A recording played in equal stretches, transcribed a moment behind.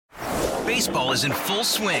Baseball is in full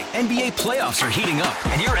swing. NBA playoffs are heating up,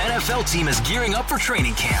 and your NFL team is gearing up for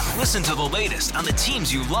training camp. Listen to the latest on the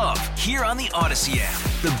teams you love here on the Odyssey app.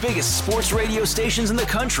 The biggest sports radio stations in the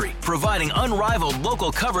country, providing unrivaled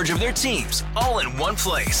local coverage of their teams, all in one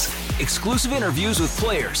place. Exclusive interviews with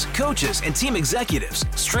players, coaches, and team executives,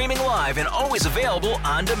 streaming live and always available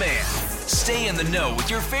on demand. Stay in the know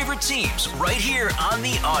with your favorite teams right here on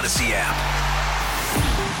the Odyssey app.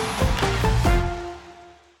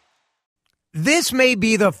 This may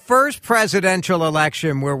be the first presidential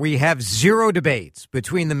election where we have zero debates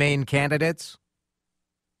between the main candidates.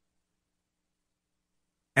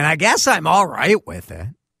 And I guess I'm all right with it.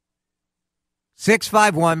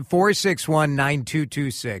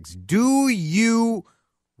 651-461-9226. Do you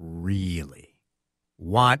really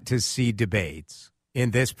want to see debates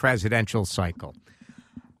in this presidential cycle?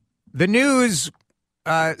 The news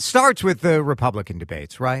starts with the Republican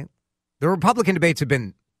debates, right? The Republican debates have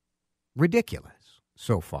been ridiculous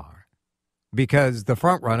so far because the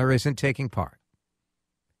front runner isn't taking part.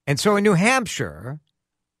 And so in New Hampshire,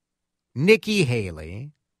 Nikki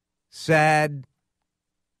Haley said,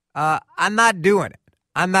 I'm not doing it.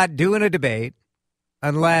 I'm not doing a debate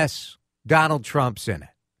unless Donald Trump's in it.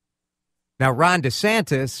 Now, Ron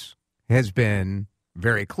DeSantis has been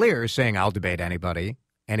very clear, saying I'll debate anybody,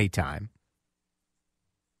 anytime.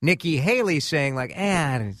 Nikki Haley saying like,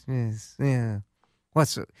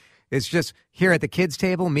 it's just here at the kids'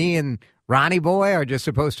 table, me and Ronnie Boy are just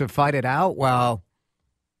supposed to fight it out while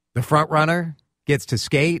the front runner gets to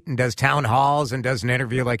skate and does town halls and does an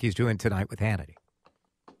interview like he's doing tonight with Hannity.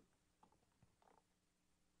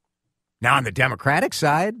 Now, on the Democratic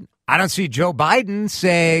side, I don't see Joe Biden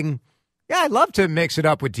saying, yeah, I'd love to mix it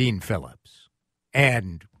up with Dean Phillips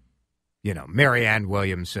and, Marianne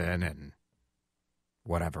Williamson and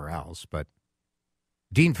whatever else. But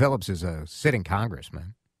Dean Phillips is a sitting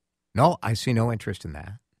congressman. No, I see no interest in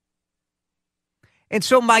that. And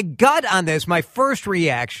so my gut on this, my first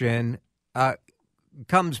reaction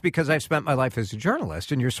comes because I've spent my life as a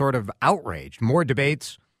journalist, and you're sort of outraged. More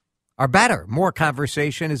debates are better. More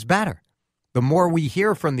conversation is better. The more we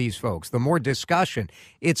hear from these folks, the more discussion,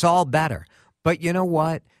 it's all better. But you know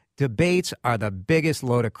what? Debates are the biggest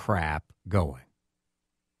load of crap going.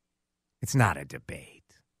 It's not a debate.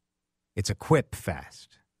 It's a quip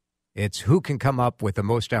fest. It's who can come up with the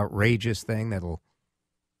most outrageous thing that'll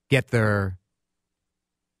get their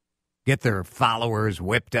followers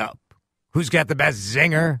whipped up. Who's got the best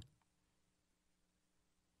zinger?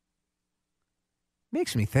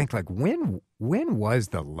 Makes me think, like, when was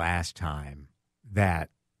the last time that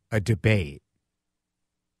a debate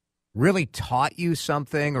really taught you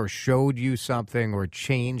something or showed you something or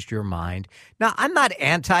changed your mind? Now, I'm not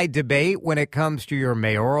anti-debate when it comes to your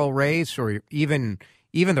mayoral race or even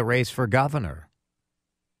the race for governor.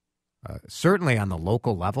 Certainly on the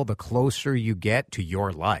local level, the closer you get to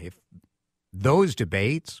your life, those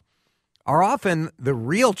debates are often the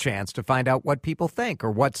real chance to find out what people think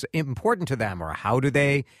or what's important to them or how do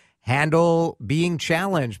they handle being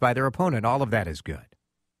challenged by their opponent. All of that is good.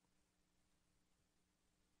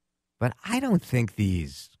 But I don't think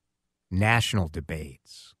these national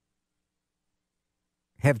debates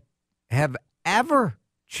have ever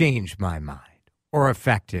changed my mind or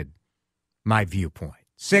affected my viewpoint.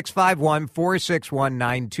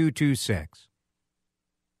 651-461-9226.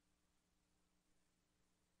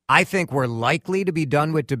 I think we're likely to be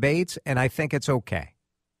done with debates, and I think it's okay.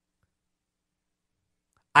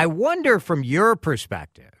 I wonder from your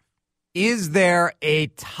perspective, is there a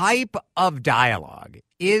type of dialogue?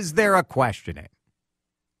 Is there a questioning?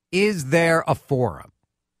 Is there a forum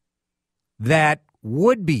that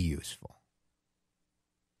would be useful,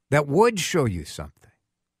 that would show you something?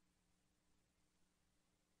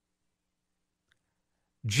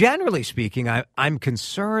 Generally speaking, I'm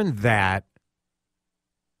concerned that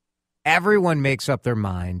everyone makes up their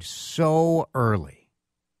mind so early.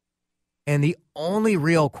 And the only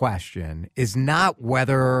real question is not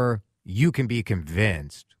whether you can be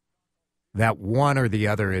convinced that one or the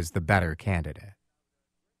other is the better candidate.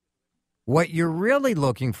 What you're really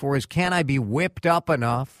looking for is, can I be whipped up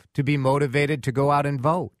enough to be motivated to go out and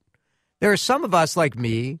vote? There are some of us like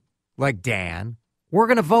me, like Dan, we're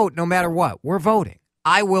going to vote no matter what. We're voting.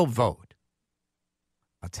 I will vote.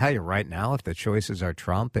 I'll tell you right now, if the choices are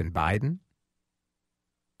Trump and Biden,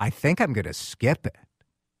 I think I'm going to skip it.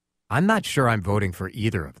 I'm not sure I'm voting for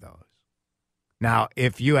either of those. Now,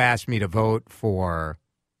 if you ask me to vote for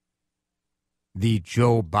the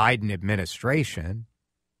Joe Biden administration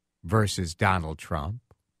versus Donald Trump,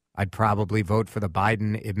 I'd probably vote for the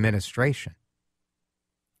Biden administration.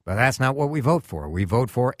 But that's not what we vote for. We vote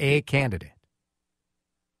for a candidate.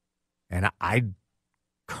 And I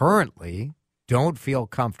currently don't feel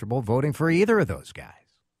comfortable voting for either of those guys.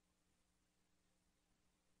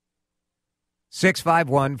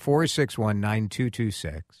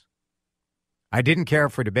 651-461-9226. I didn't care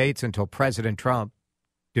for debates until President Trump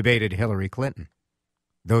debated Hillary Clinton.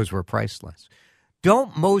 Those were priceless.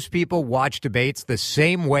 Don't most people watch debates the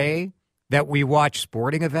same way that we watch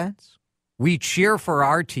sporting events? We cheer for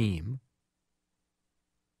our team.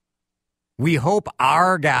 We hope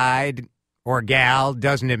our guy or gal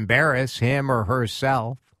doesn't embarrass him or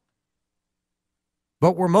herself.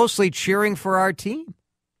 But we're mostly cheering for our team.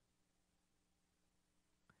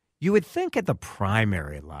 You would think at the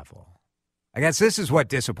primary level, I guess this is what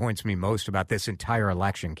disappoints me most about this entire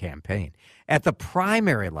election campaign. At the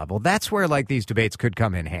primary level, that's where like these debates could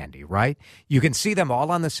come in handy, right? You can see them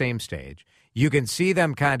all on the same stage. You can see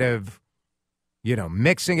them kind of,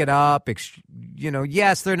 mixing it up.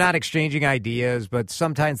 Yes, they're not exchanging ideas, but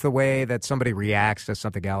sometimes the way that somebody reacts to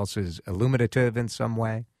something else is illuminative in some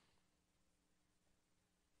way.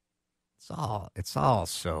 It's all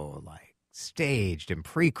so like staged and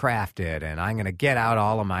pre-crafted, and I'm going to get out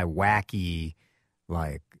all of my wacky,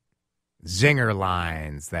 like, zinger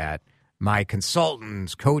lines that my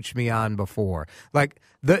consultants coached me on before. Like,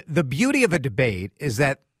 the beauty of a debate is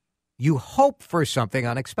that you hope for something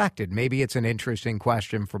unexpected. Maybe it's an interesting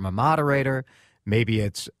question from a moderator. Maybe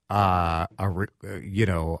it's a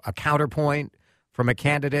counterpoint from a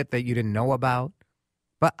candidate that you didn't know about.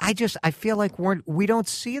 But I feel like we don't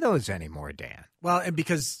see those anymore, Dan. Well, and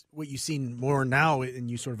because what you've seen more now, and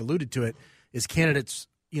you sort of alluded to it, is candidates,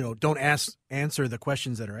 don't answer the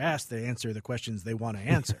questions that are asked. They answer the questions they want to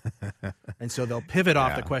answer. And so they'll pivot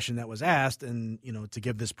off the question that was asked and, to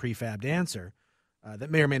give this prefabbed answer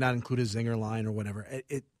that may or may not include a zinger line or whatever.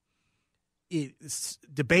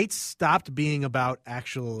 Debates stopped being about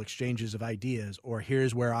actual exchanges of ideas or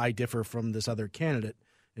here's where I differ from this other candidate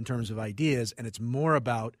in terms of ideas, and it's more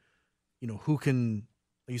about, who can,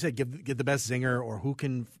 like you said, give the best zinger, or who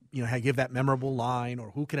can, give that memorable line,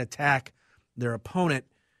 or who can attack their opponent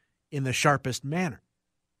in the sharpest manner.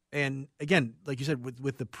 And again, like you said,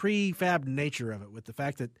 with the prefab nature of it, with the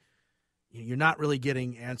fact that you're not really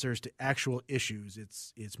getting answers to actual issues,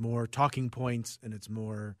 it's more talking points and it's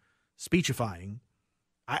more speechifying.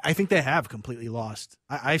 I think they have completely lost.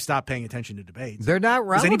 I stopped paying attention to debates. They're not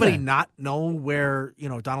relevant. Does anybody not know where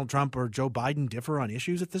Donald Trump or Joe Biden differ on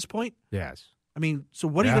issues at this point? Yes. I mean, so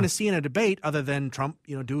what are you going to see in a debate other than Trump,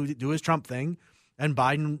 do his Trump thing, and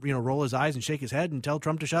Biden, roll his eyes and shake his head and tell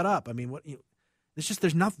Trump to shut up? I mean,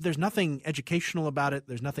 there's nothing educational about it.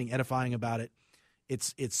 There's nothing edifying about it.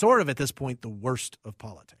 It's sort of at this point the worst of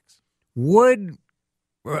politics. And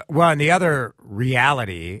the other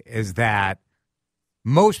reality is that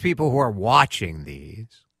most people who are watching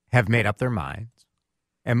these have made up their minds,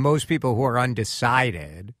 and most people who are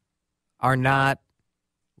undecided are not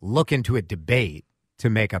looking to a debate to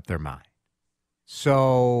make up their mind.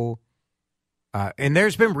 So, and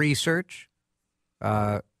there's been research.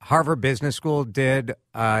 Harvard Business School did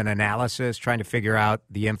an analysis trying to figure out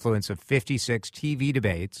the influence of 56 TV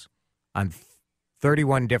debates on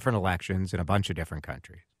 31 different elections in a bunch of different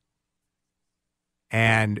countries.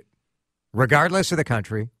 And regardless of the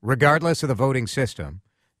country, regardless of the voting system,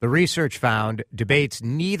 the research found debates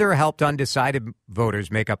neither helped undecided voters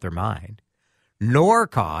make up their mind, nor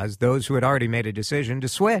caused those who had already made a decision to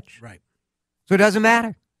switch. Right. So it doesn't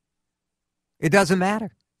matter. It doesn't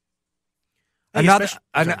matter.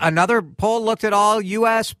 Another poll looked at all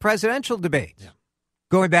U.S. presidential debates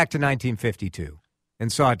going back to 1952 and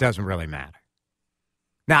saw it doesn't really matter.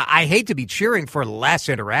 Now, I hate to be cheering for less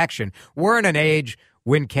interaction. We're in an age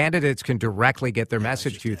when candidates can directly get their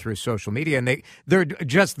message to you through social media, and they're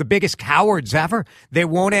just the biggest cowards ever. They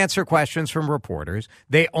won't answer questions from reporters.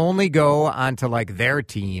 They only go onto like their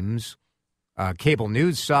team's cable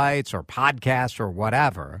news sites or podcasts or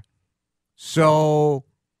whatever. So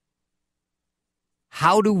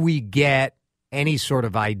how do we get any sort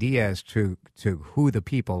of ideas to who the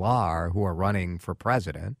people are who are running for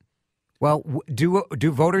president? Well,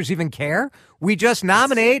 do voters even care? We just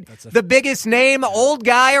nominate the biggest name old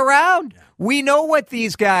guy around. Yeah. We know what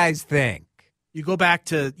these guys think. You go back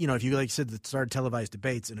to, if you like you said, the started televised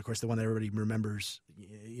debates, and of course the one that everybody remembers,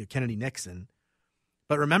 Kennedy Nixon.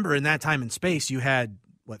 But remember, in that time and space, you had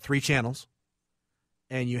 3 channels,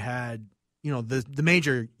 and you had the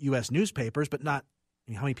major U.S. newspapers, but not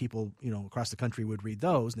how many people across the country would read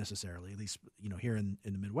those necessarily, at least here in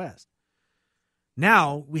the Midwest.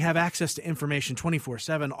 Now we have access to information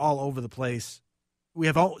 24/7 all over the place. We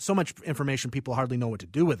have so much information, people hardly know what to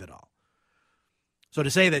do with it all. So to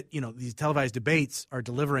say that, these televised debates are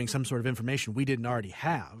delivering some sort of information we didn't already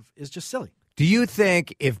have is just silly. Do you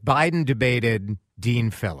think if Biden debated Dean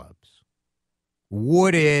Phillips,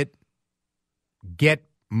 would it get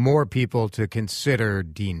more people to consider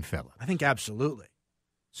Dean Phillips? I think absolutely.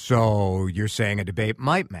 So you're saying a debate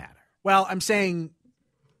might matter? Well, I'm saying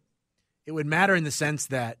it would matter in the sense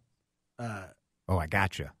that. I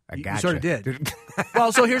gotcha. You sort of did.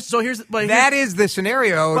 Well, so here's that is the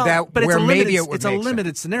scenario where maybe it would. It's a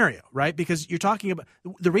limited scenario, right? Because you're talking about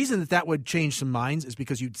the reason that would change some minds is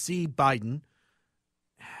because you'd see Biden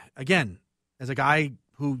again as a guy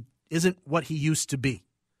who isn't what he used to be.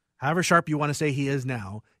 However sharp you want to say he is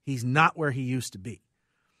now, he's not where he used to be.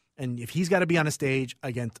 And if he's got to be on a stage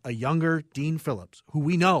against a younger Dean Phillips, who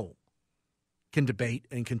we know can debate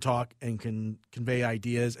and can talk and can convey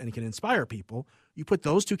ideas and can inspire people, you put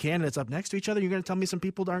those two candidates up next to each other, you're going to tell me some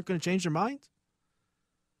people aren't going to change their minds?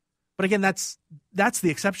 But again, that's the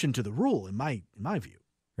exception to the rule in my view.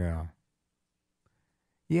 Yeah.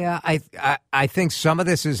 Yeah, I think some of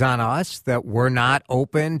this is on us, that we're not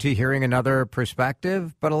open to hearing another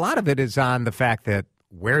perspective, but a lot of it is on the fact that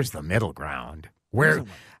where's the middle ground?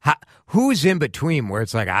 Who's in between where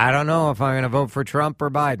it's like, I don't know if I'm going to vote for Trump or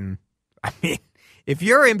Biden? I mean, if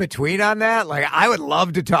you're in between on that, I would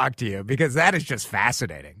love to talk to you because that is just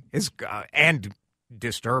fascinating and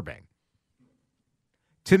disturbing.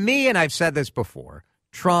 To me, and I've said this before,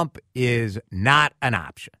 Trump is not an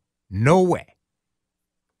option. No way.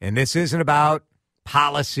 And this isn't about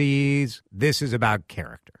policies. This is about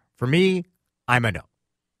character. For me, I'm a no.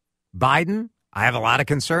 Biden, I have a lot of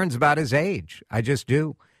concerns about his age. I just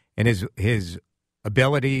do. And his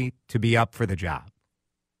ability to be up for the job.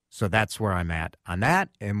 So that's where I'm at on that.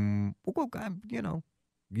 And,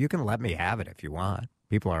 you can let me have it if you want.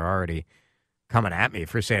 People are already coming at me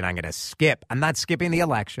for saying I'm going to skip. I'm not skipping the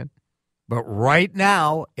election. But right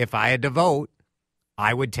now, if I had to vote,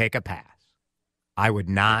 I would take a pass. I would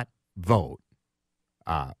not vote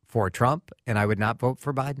for Trump, and I would not vote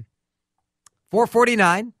for Biden.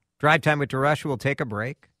 4:49, Drive Time with Teresh. We'll take a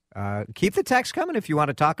break. Keep the text coming if you want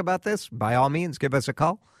to talk about this. By all means, give us a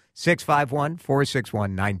call.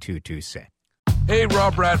 651-461-9226. Hey,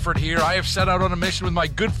 Rob Bradford here. I have set out on a mission with my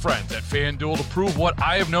good friends at FanDuel to prove what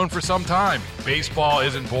I have known for some time. Baseball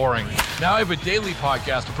isn't boring. Now I have a daily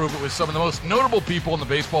podcast to prove it with some of the most notable people in the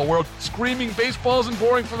baseball world, screaming baseball isn't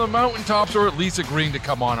boring from the mountaintops, or at least agreeing to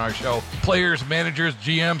come on our show. Players, managers,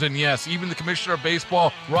 GMs, and yes, even the commissioner of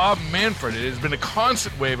baseball, Rob Manfred. It has been a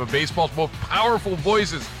constant wave of baseball's most powerful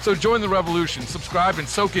voices. So join the revolution. Subscribe and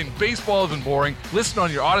soak in Baseball Isn't Boring. Listen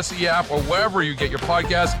on your Odyssey app or wherever you get your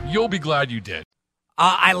podcasts. You'll be glad you did.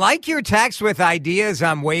 I like your text with ideas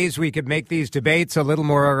on ways we could make these debates a little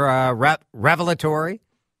more revelatory.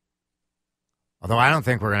 Although I don't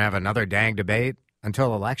think we're going to have another dang debate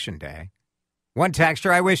until Election Day. One texter,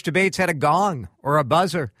 I wish debates had a gong or a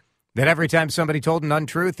buzzer that every time somebody told an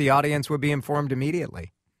untruth, the audience would be informed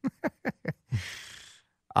immediately. You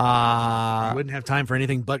wouldn't have time for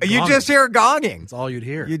anything but gonging. You just hear gonging. That's all you'd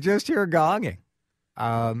hear. You just hear gonging.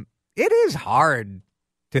 It is hard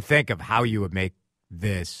to think of how you would make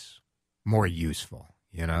this more useful,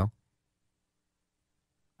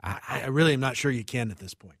 I really am not sure you can at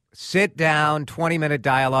this point. Sit down, 20-minute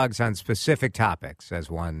dialogues on specific topics, says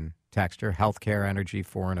one texter, healthcare, energy,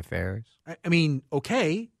 foreign affairs. I mean,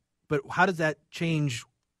 okay, but how does that change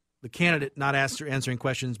the candidate not answering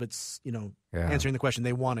questions, but, answering the question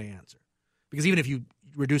they want to answer? Because even if you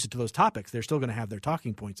reduce it to those topics, they're still going to have their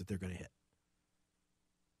talking points that they're going to hit.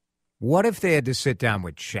 What if they had to sit down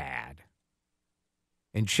with Chad?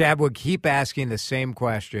 And Chad would keep asking the same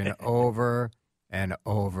question over and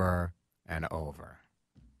over and over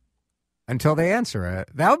until they answer it.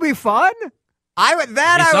 That would be fun. I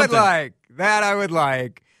would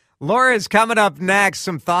like. Laura's coming up next.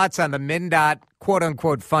 Some thoughts on the MnDOT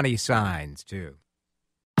quote-unquote funny signs, too.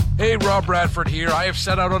 Hey, Rob Bradford here. I have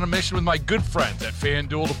set out on a mission with my good friends at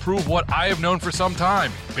FanDuel to prove what I have known for some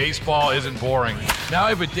time. Baseball isn't boring. Now I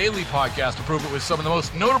have a daily podcast to prove it with some of the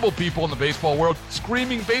most notable people in the baseball world,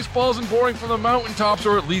 screaming baseball isn't boring from the mountaintops,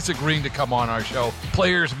 or at least agreeing to come on our show.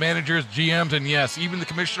 Players, managers, GMs, and yes, even the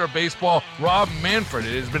commissioner of baseball, Rob Manfred.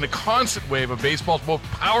 It has been a constant wave of baseball's most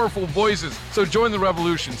powerful voices. So join the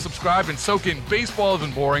revolution. Subscribe and soak in Baseball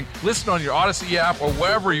Isn't Boring. Listen on your Odyssey app or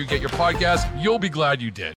wherever you get your podcasts. You'll be glad you did.